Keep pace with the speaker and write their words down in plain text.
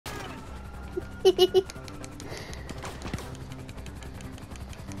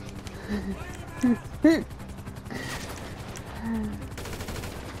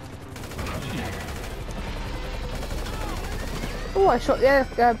Oh, I shot the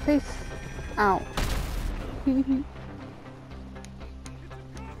other piece out.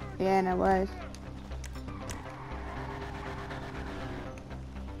 Yeah, no worries.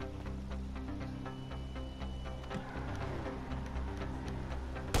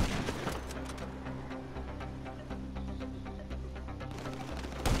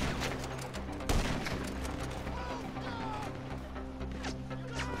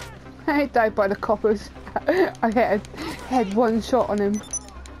 I died by the coppers. I had one shot on him.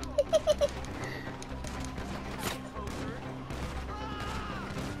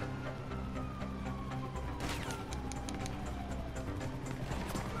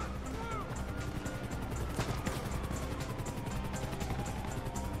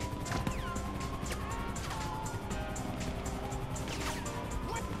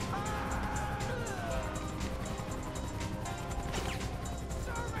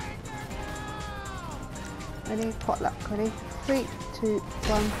 Ready, potluck, ready? 3, 2,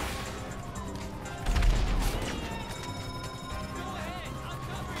 1.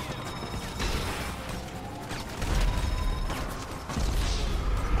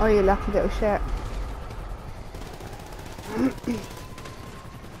 Oh, you lucky little shit.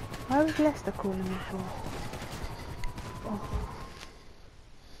 Why was Lester calling me for? Oh.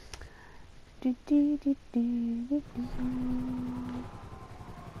 Do, do, do, do, do, do.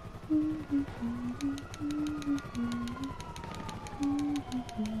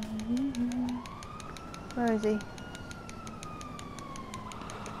 Where is he? I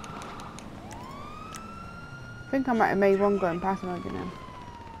think I might have made one going past him, I don't know.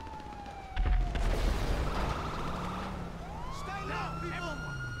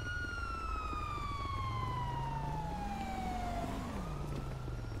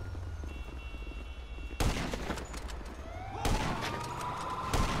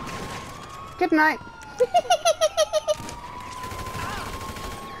 Good night.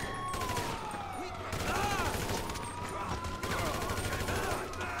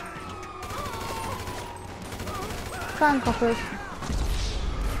 Fan coppers.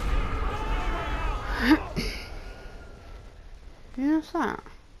 You know what's that?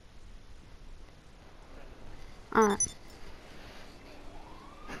 Alright.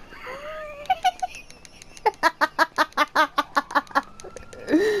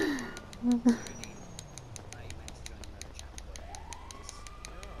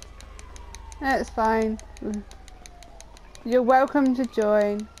 That's fine. You're welcome to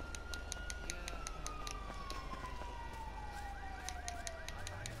join.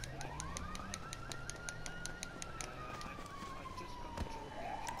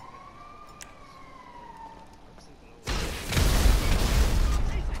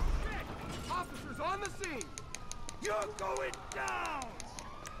 Officers on the scene! You're going down!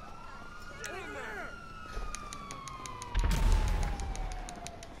 Get in there!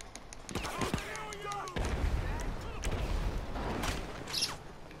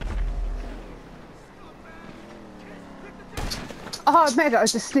 Oh, I admit it, I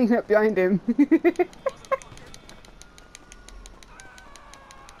was just sneaking up behind him.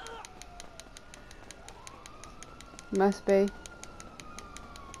 Must be.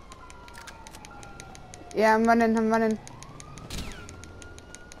 Yeah, I'm running, I'm running.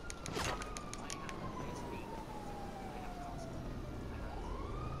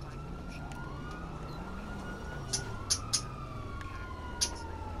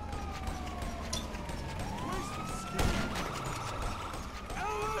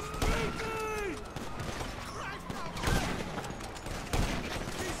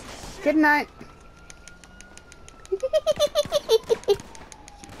 Good night.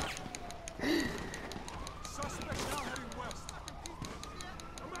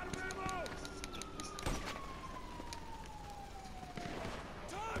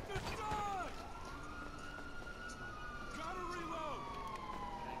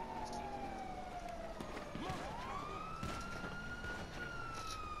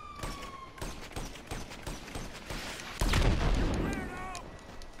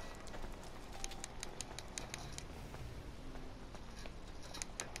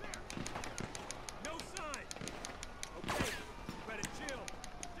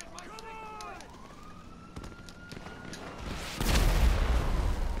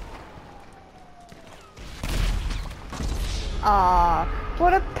 Ah,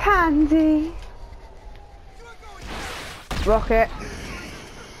 what a pansy! Rocket.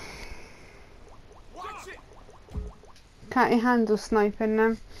 Can't you handle sniping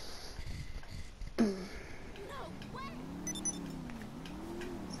them?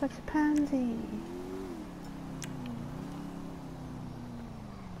 Such a pansy.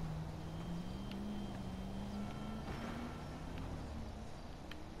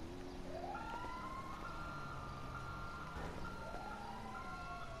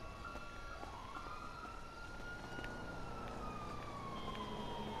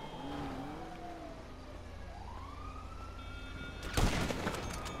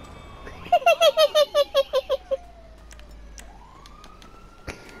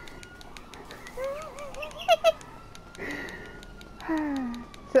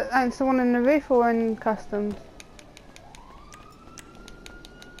 So, and someone in the roof or in customs?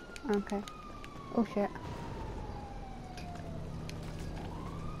 Okay. Oh shit.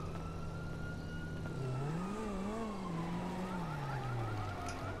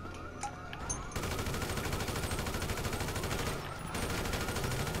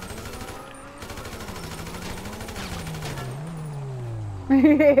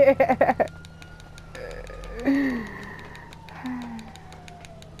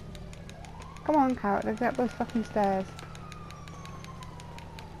 Come on, Carrot, let's get up those fucking stairs.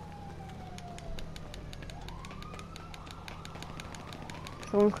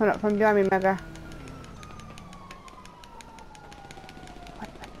 Someone's coming up from behind me, Mega.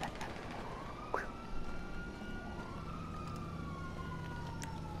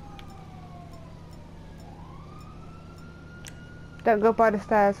 Don't go by the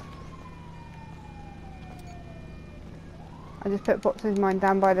stairs. I just put boxes of mine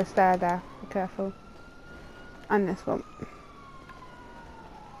down by the stair there. Be careful. And this one.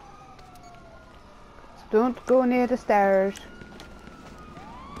 So don't go near the stairs.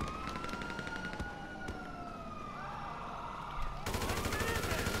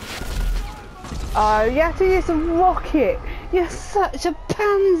 Oh, you have to use a rocket. You're such a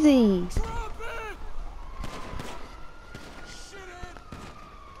pansy.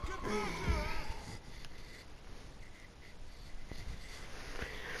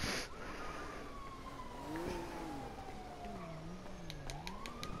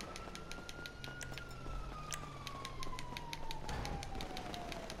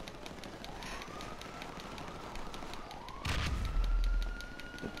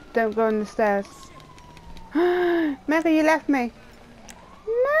 Don't go on the stairs. Mega, you left me.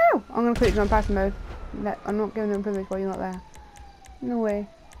 No! I'm gonna put you on passive mode. I'm not giving them privilege while you're not there. No way.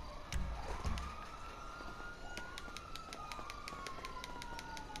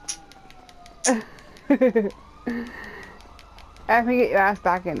 Let me get your ass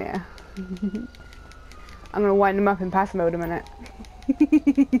back in here. I'm gonna wind them up in passive mode in a minute.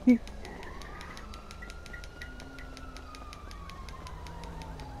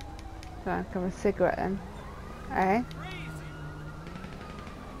 So I'll have a cigarette then. Alright.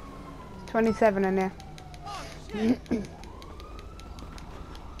 27 in there. It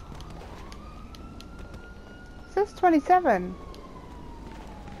says 27.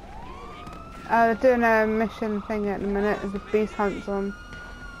 They're doing a mission thing at the minute. There's a beast hunt's on.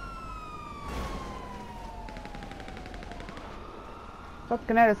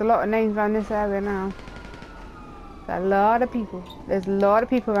 Fucking hell, there's a lot of names around this area now. There's a lot of people. There's a lot of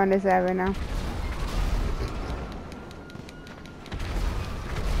people around this area now.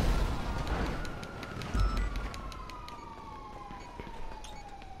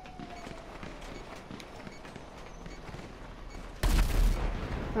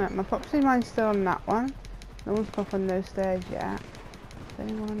 Right, my proxy mine's still on that one. No one's come up on those stairs yet. Is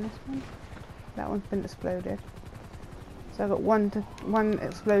anyone on this one? That one's been exploded. So I've got one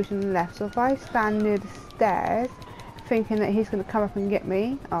explosion left. So if I stand near the stairs, thinking that he's going to come up and get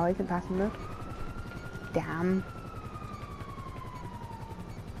me. Oh, he's in passive mode. Damn.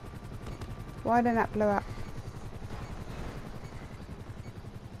 Why didn't that blow up?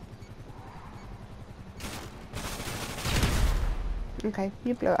 Okay,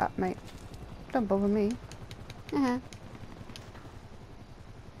 you blow it up, mate. Don't bother me. How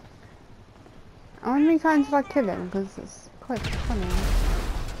many times did I kill him? Because it's quite funny.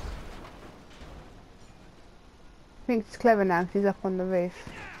 I think it's clever now because he's up on the roof.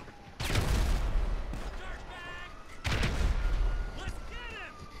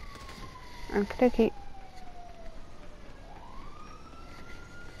 Okie dokie.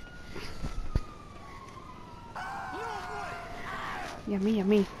 Yummy,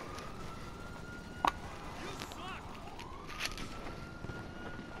 yummy.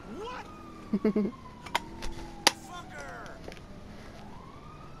 Fucker!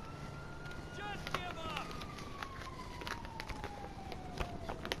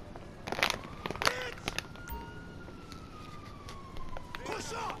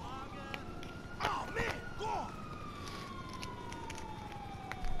 Push up!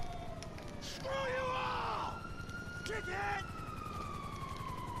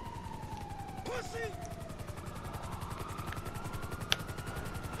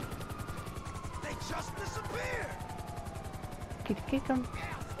 just disappeared. Kick him.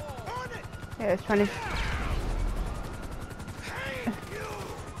 On it. Yeah, it's 20. Hey, you.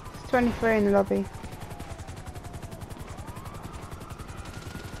 It's 23 in the lobby. You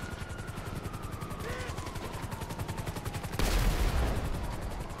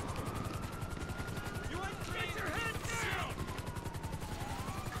ain't get your head down.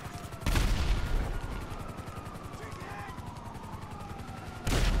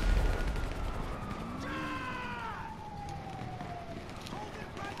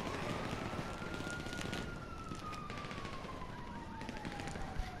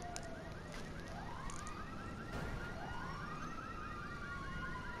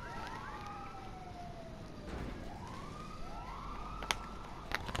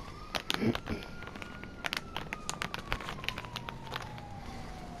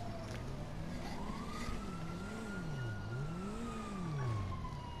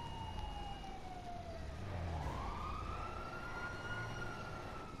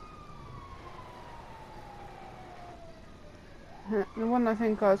 The one I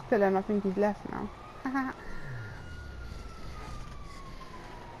think I was killing, I think he's left now.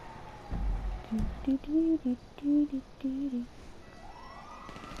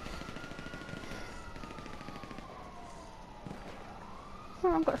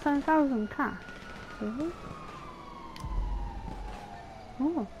 Oh, I've got 7,000 cash. Really?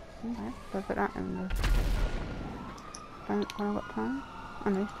 Oh, okay. So I put that in the bank when I got time. Oh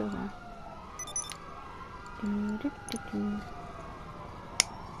no, he's still there.